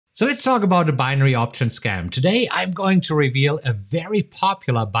So let's talk about the binary option scam. Today, I'm going to reveal a very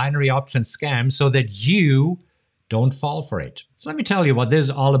popular binary option scam so that you don't fall for it. So let me tell you what this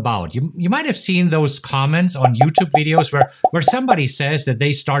is all about. You might have seen those comments on YouTube videos where somebody says that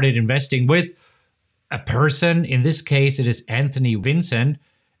they started investing with a person. In this case, it is Anthony Vincent.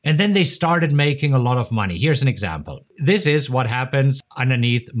 And then they started making a lot of money. Here's an example. This is what happens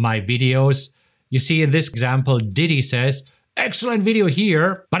underneath my videos. You see in this example, Diddy says, "Excellent video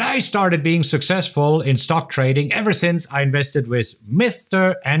here, but I started being successful in stock trading ever since I invested with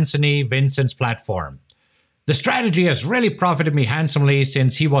Mr. Anthony Vincent's platform. The strategy has really profited me handsomely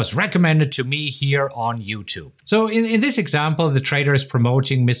since he was recommended to me here on YouTube." So in this example, the trader is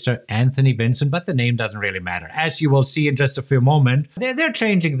promoting Mr. Anthony Vincent, but the name doesn't really matter. As you will see in just a few moments, they're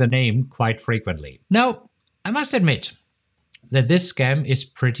changing the name quite frequently. Now, I must admit that this scam is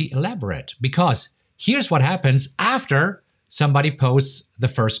pretty elaborate because here's what happens after somebody posts the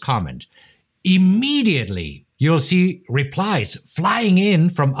first comment. Immediately, you'll see replies flying in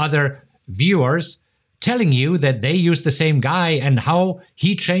from other viewers telling you that they use the same guy and how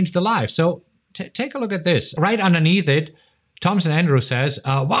he changed their life. So take a look at this. Right underneath it, Thompson Andrew says,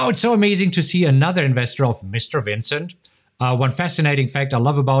 "Wow, it's so amazing to see another investor of Mr. Vincent. One fascinating fact I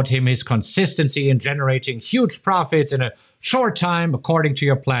love about him is consistency in generating huge profits in a short time according to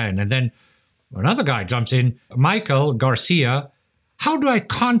your plan." And then another guy jumps in, Michael Garcia. "How do I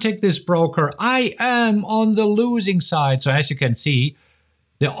contact this broker? I am on the losing side." So as you can see,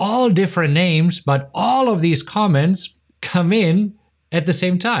 they're all different names, but all of these comments come in at the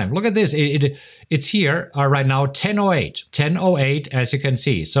same time. Look at this. It's here right now, 10:08. 10:08, as you can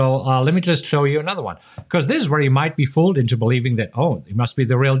see. So let me just show you another one. Because this is where you might be fooled into believing that, oh, it must be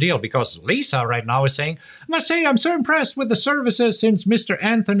the real deal. Because Lisa right now is saying, "I must say I'm so impressed with the services since Mr.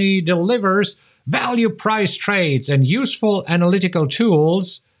 Anthony delivers value price trades and useful analytical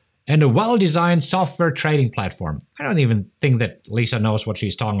tools and a well-designed software trading platform." I don't even think that Lisa knows what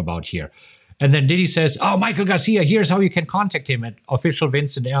she's talking about here. And then Diddy says, "Oh, Michael Garcia, here's how you can contact him at official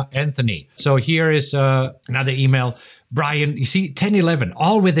Vincent Anthony." So here is another email. Brian, you see, 10:11,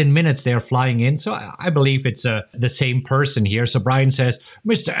 all within minutes they're flying in. So I believe it's the same person here. So Brian says,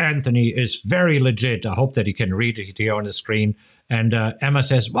 "Mr. Anthony is very legit." I hope that you can read it here on the screen. And Emma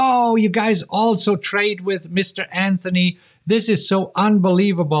says, "Whoa, you guys also trade with Mr. Anthony. This is so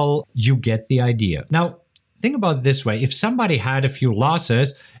unbelievable." You get the idea. Now, think about it this way. If somebody had a few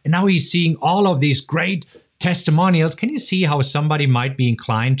losses and now he's seeing all of these great testimonials, can you see how somebody might be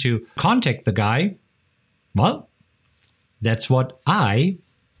inclined to contact the guy? Well, that's what I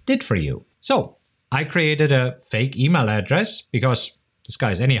did for you. So I created a fake email address because this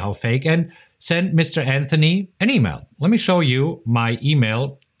guy is anyhow fake and sent Mr. Anthony an email. Let me show you my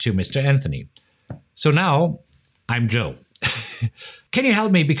email to Mr. Anthony. So now I'm Joe. "Can you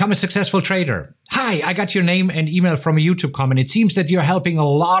help me become a successful trader? Hi, I got your name and email from a YouTube comment. It seems that you're helping a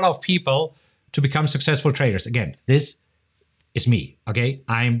lot of people to become successful traders." Again, this is me, okay?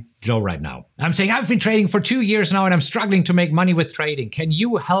 I'm Joe right now. I'm saying I've been trading for 2 years now and I'm struggling to make money with trading. Can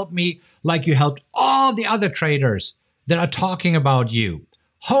you help me like you helped all the other traders that are talking about you?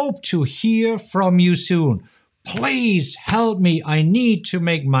 Hope to hear from you soon. Please help me. I need to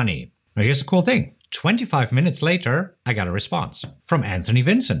make money. Now here's the cool thing. 25 minutes later, I got a response from Anthony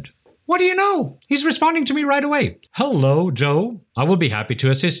Vincent. What do you know? He's responding to me right away. "Hello, Joe. I will be happy to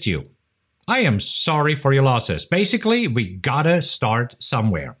assist you. I am sorry for your losses. Basically, we gotta start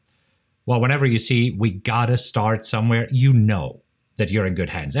somewhere." Well, whenever you see "we gotta start somewhere," you know that you're in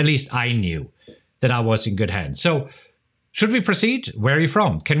good hands. At least I knew that I was in good hands. So, should we proceed? Where are you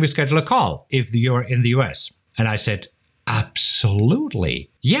from? Can we schedule a call if you're in the US? And I said, absolutely.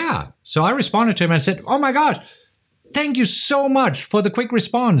 Yeah. So I responded to him and said, "Oh my gosh, thank you so much for the quick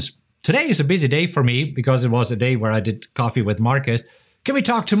response. Today is a busy day for me because it was a day where I did coffee with Markus. Can we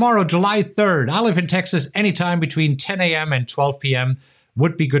talk tomorrow, July 3rd? I live in Texas. Anytime between 10 a.m. and 12 p.m.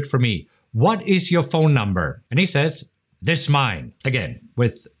 would be good for me. What is your phone number?" And he says, "This mine." Again,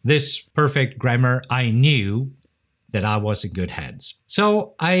 with this perfect grammar, I knew that I was in good hands.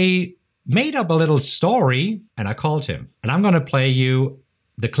 So I made up a little story and I called him. And I'm going to play you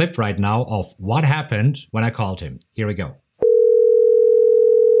the clip right now of what happened when I called him. Here we go.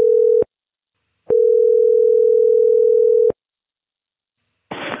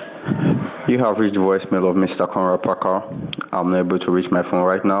 You have reached the voicemail of Mr. Conrad Parker. I'm not able to reach my phone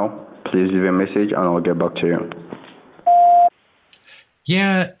right now. Please leave a message and I'll get back to you.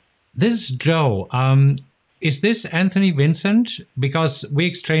 Yeah, this is Joe. Is this Anthony Vincent? Because we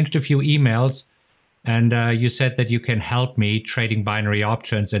exchanged a few emails and you said that you can help me trading binary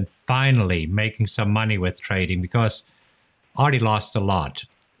options and finally making some money with trading because I already lost a lot.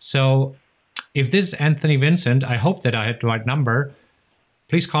 So if this is Anthony Vincent, I hope that I had the right number.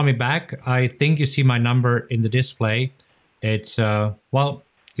 Please call me back. I think you see my number in the display. It's, well,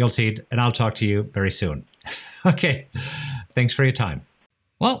 you'll see it, and I'll talk to you very soon. Okay, thanks for your time.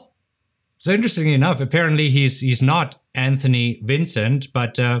 Well, so interestingly enough, apparently he's not Anthony Vincent,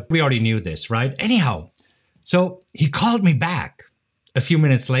 but we already knew this, right? Anyhow, so he called me back a few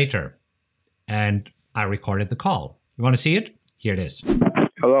minutes later, and I recorded the call. You want to see it? Here it is.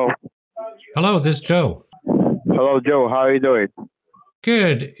 Hello. Hello, this is Joe. Hello, Joe. How are you doing?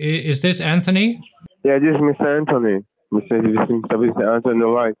 Good. Is this Anthony? Yeah, this is Mr. Anthony. Mr. Anthony,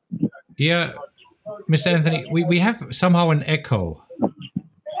 right? Yeah, Mr. Anthony, we have somehow an echo.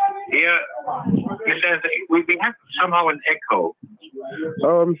 Yeah, Mr. Anthony, we have somehow an echo.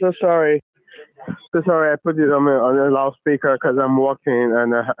 Oh, I'm so sorry. So sorry, I put it on a loudspeaker because I'm walking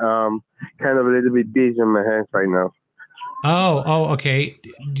and kind of a little bit busy in my hands right now. Oh, okay.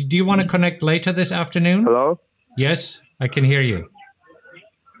 Do you want to connect later this afternoon? Hello? Yes, I can hear you.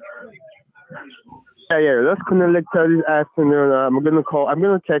 Yeah, let's connect later this afternoon. I'm gonna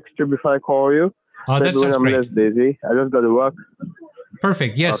text you before I call you. Oh, that sounds I'm great. less busy. I just got to work.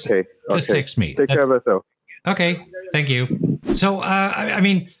 Perfect. Yes. Okay. Just text me. Take care of yourself. Okay. Thank you. So, I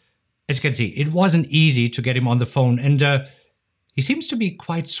mean, as you can see, it wasn't easy to get him on the phone, and he seems to be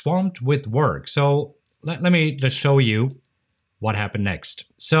quite swamped with work. So let me just show you what happened next.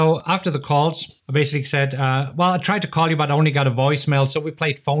 So after the calls, I basically said, well, I tried to call you, but I only got a voicemail. So we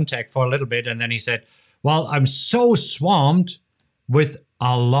played phone tag for a little bit. And then he said, well, I'm so swamped with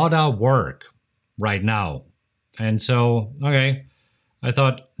a lot of work right now. And so, okay, I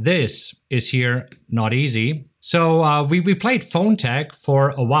thought this is here not easy. So we played phone tag for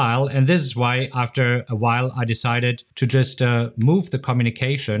a while. And this is why after a while, I decided to just move the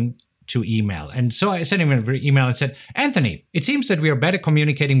communication to email. And so I sent him an email and said, Anthony, it seems that we are better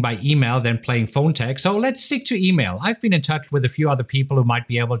communicating by email than playing phone tag. So let's stick to email. I've been in touch with a few other people who might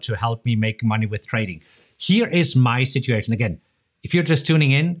be able to help me make money with trading. Here is my situation. Again, if you're just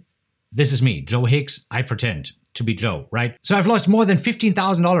tuning in, this is me, Joe Hicks. I pretend to be Joe, right? So I've lost more than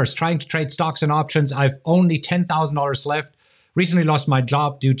 $15,000 trying to trade stocks and options. I've only $10,000 left. Recently lost my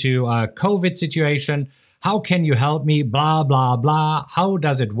job due to a COVID situation. How can you help me? Blah, blah, blah. How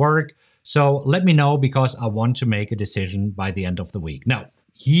does it work? So let me know because I want to make a decision by the end of the week. Now,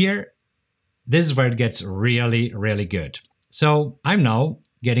 here, this is where it gets really, really good. So I'm now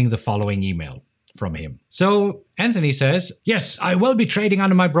getting the following email from him. So Anthony says, yes, I will be trading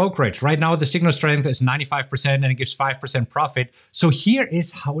under my brokerage. Right now, the signal strength is 95% and it gives 5% profit. So here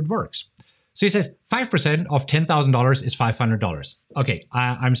is how it works. So he says 5% of $10,000 is $500. Okay,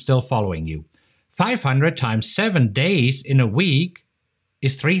 I'm still following you. 500 times 7 days in a week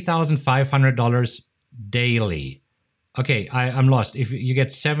is $3,500 daily. Okay, I'm lost. If you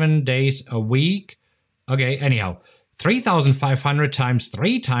get 7 days a week, okay, anyhow, 3,500 times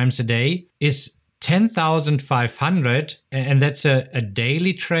 3 times a day is 10,500, and that's a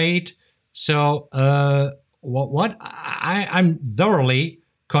daily trade. So, what? I'm thoroughly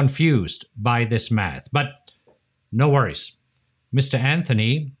confused by this math, but no worries. Mr.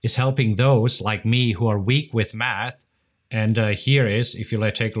 Anthony is helping those like me who are weak with math. And here is, if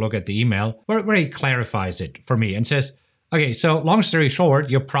you take a look at the email, where he clarifies it for me and says, okay, so long story short,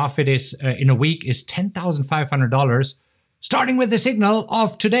 your profit is in a week is $10,500, starting with the signal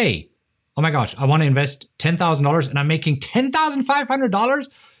of today. Oh my gosh, I want to invest $10,000 and I'm making $10,500?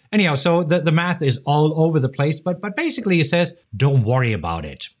 Anyhow, so the math is all over the place, but basically he says, don't worry about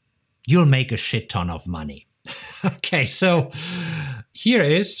it. You'll make a shit ton of money. Okay, so here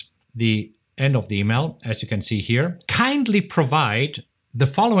is the end of the email, as you can see here. Kindly provide the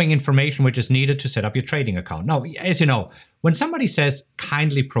following information which is needed to set up your trading account. Now, as you know, when somebody says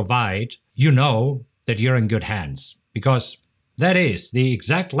kindly provide, you know that you're in good hands because that is the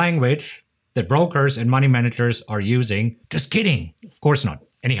exact language that brokers and money managers are using. Just kidding. Of course not.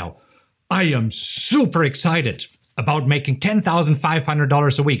 Anyhow, I am super excited about making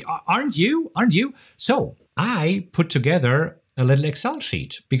 $10,500 a week. Aren't you? Aren't you? So I put together a little Excel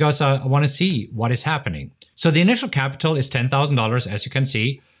sheet because I want to see what is happening. So the initial capital is $10,000, as you can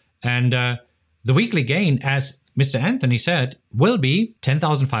see. And the weekly gain, as Mr. Anthony said, will be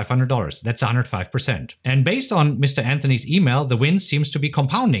 $10,500. That's 105%. And based on Mr. Anthony's email, the win seems to be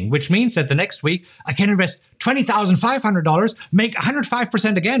compounding, which means that the next week I can invest $20,500, make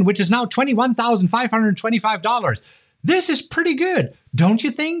 105% again, which is now $21,525. This is pretty good, don't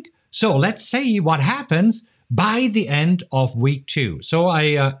you think? So let's see what happens by the end of week 2. So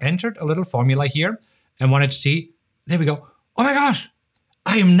I entered a little formula here and wanted to see, there we go. Oh my gosh,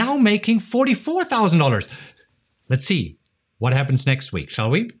 I am now making $44,000. Let's see. what happens next week,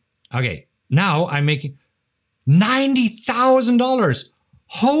 shall we? Okay, now I'm making $90,000.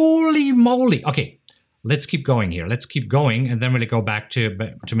 Holy moly. Okay, let's keep going here. Let's keep going, and then we'll go back to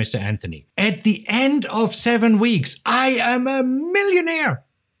Mr. Anthony. At the end of 7 weeks, I am a millionaire.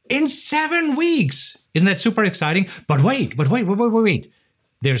 In 7 weeks. Isn't that super exciting? But wait.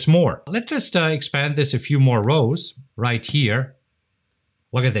 There's more. Let's just expand this a few more rows right here.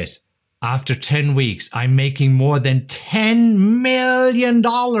 Look at this. After 10 weeks, I'm making more than $10 million.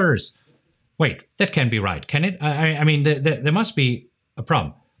 Wait, that can't be right, can it? I mean, there must be a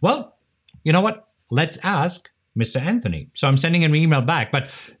problem. Well, you know what? Let's ask Mr. Anthony. So I'm sending him an email back. But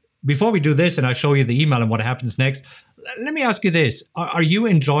before we do this and I show you the email and what happens next, let me ask you this. Are you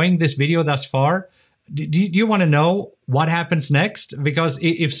enjoying this video thus far? Do you want to know what happens next? Because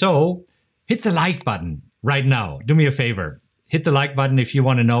if so, hit the like button right now. Do me a favor. Hit the like button if you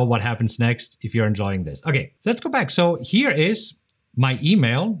want to know what happens next, if you're enjoying this. Okay, so let's go back. So here is my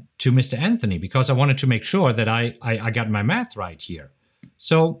email to Mr. Anthony because I wanted to make sure that I got my math right here.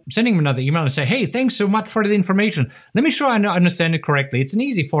 So sending him another email and say, hey, thanks so much for the information. Let me sure I understand it correctly. It's an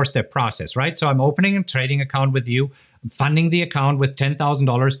easy 4-step process, right? So I'm opening a trading account with you, I'm funding the account with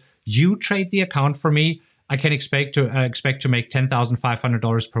 $10,000. You trade the account for me. I can expect to make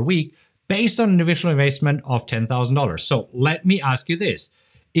 $10,500 per week based on an initial investment of $10,000. So let me ask you this.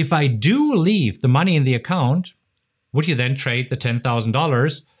 If I do leave the money in the account, would you then trade the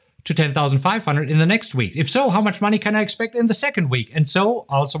 $10,000 to $10,500 in the next week? If so, how much money can I expect in the second week? And so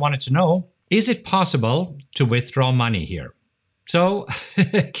I also wanted to know, is it possible to withdraw money here? So,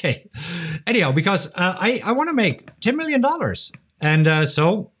 okay. Anyhow, because I want to make $10 million. And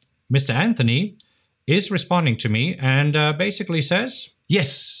so Mr. Anthony is responding to me and basically says,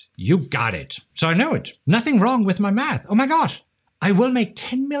 yes, you got it. So I know it. Nothing wrong with my math. Oh my gosh, I will make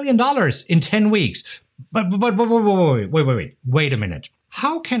 $10 million in 10 weeks. But wait a minute.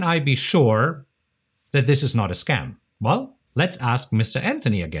 How can I be sure that this is not a scam? Well, let's ask Mr.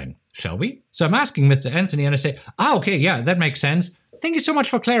 Anthony again, shall we? So I'm asking Mr. Anthony and I say, okay, yeah, that makes sense. Thank you so much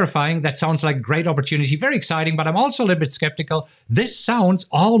for clarifying. That sounds like a great opportunity, very exciting, but I'm also a little bit skeptical. This sounds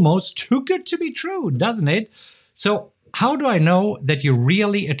almost too good to be true, doesn't it? So how do I know that you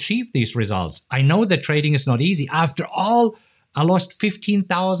really achieve these results? I know that trading is not easy. After all, I lost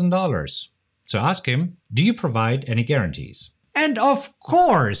 $15,000. So ask him, do you provide any guarantees? And of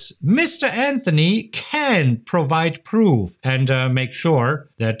course, Mr. Anthony can provide proof and make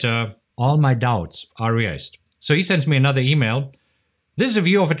sure that all my doubts are erased. So he sends me another email. This is a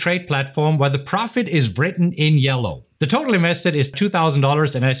view of a trade platform where the profit is written in yellow. The total invested is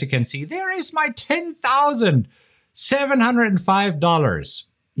 $2,000. And as you can see, there is my $10,705.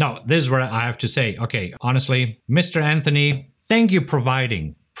 Now, this is where I have to say, okay, honestly, Mr. Anthony, thank you for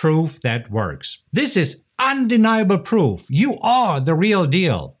providing proof that works. This is undeniable proof. You are the real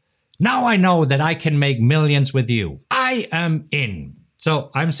deal. Now I know that I can make millions with you. I am in. So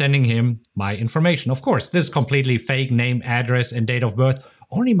I'm sending him my information. Of course, this is completely fake name, address, and date of birth.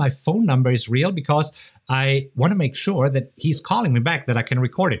 Only my phone number is real because I want to make sure that he's calling me back, that I can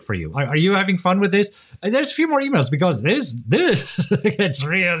record it for you. Are you having fun with this? There's a few more emails because this it's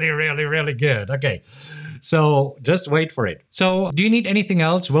really good. Okay. So just wait for it. So do you need anything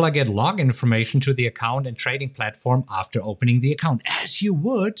else? Will I get login information to the account and trading platform after opening the account? As you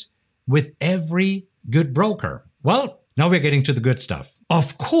would with every good broker. Well, now we're getting to the good stuff.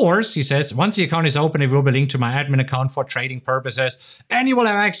 Of course, he says, once the account is open, it will be linked to my admin account for trading purposes, and you will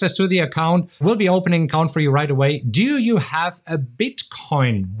have access to the account. We'll be opening an account for you right away. Do you have a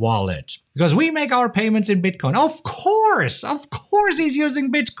Bitcoin wallet? Because we make our payments in Bitcoin. Of course he's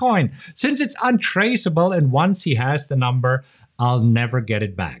using Bitcoin, since it's untraceable, and once he has the number, I'll never get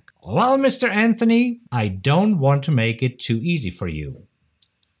it back. Well, Mr. Anthony, I don't want to make it too easy for you.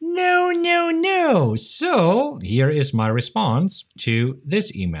 No. So here is my response to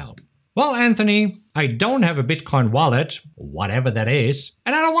this email. Well, Anthony, I don't have a Bitcoin wallet, whatever that is,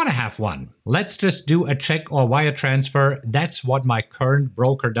 and I don't want to have one. Let's just do a check or wire transfer. That's what my current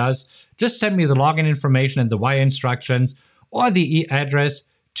broker does. Just send me the login information and the wire instructions or the address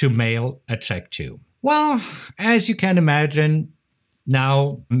to mail a check to. Well, as you can imagine,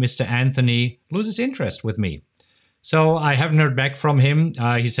 now Mr. Anthony loses interest with me. So I haven't heard back from him.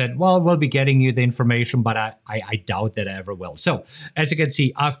 He said, well, we'll be getting you the information, but I doubt that I ever will. So as you can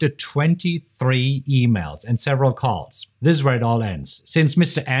see, after 23 emails and several calls, this is where it all ends. Since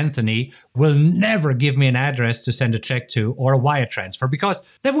Mr. Anthony will never give me an address to send a check to or a wire transfer, because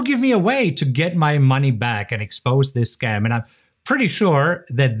that will give me a way to get my money back and expose this scam. And I'm pretty sure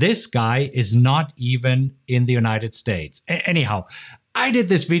that this guy is not even in the United States. Anyhow, I did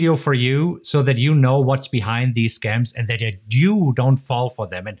this video for you so that you know what's behind these scams and that you don't fall for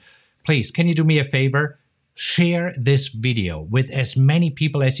them. And please, can you do me a favor? Share this video with as many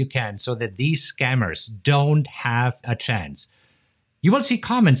people as you can so that these scammers don't have a chance. You will see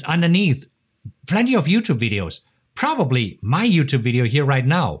comments underneath, plenty of YouTube videos, probably my YouTube video here right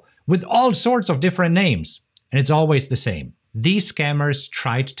now, with all sorts of different names. And it's always the same. These scammers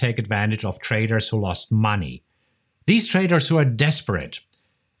try to take advantage of traders who lost money. These traders who are desperate.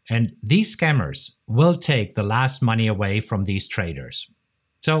 And these scammers will take the last money away from these traders.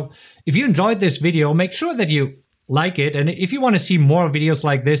 So if you enjoyed this video, make sure that you like it. And if you want to see more videos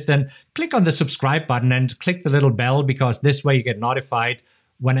like this, then click on the subscribe button and click the little bell, because this way you get notified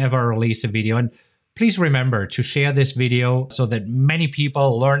whenever I release a video. And please remember to share this video so that many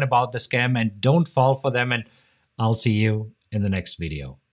people learn about the scam and don't fall for them. And I'll see you in the next video.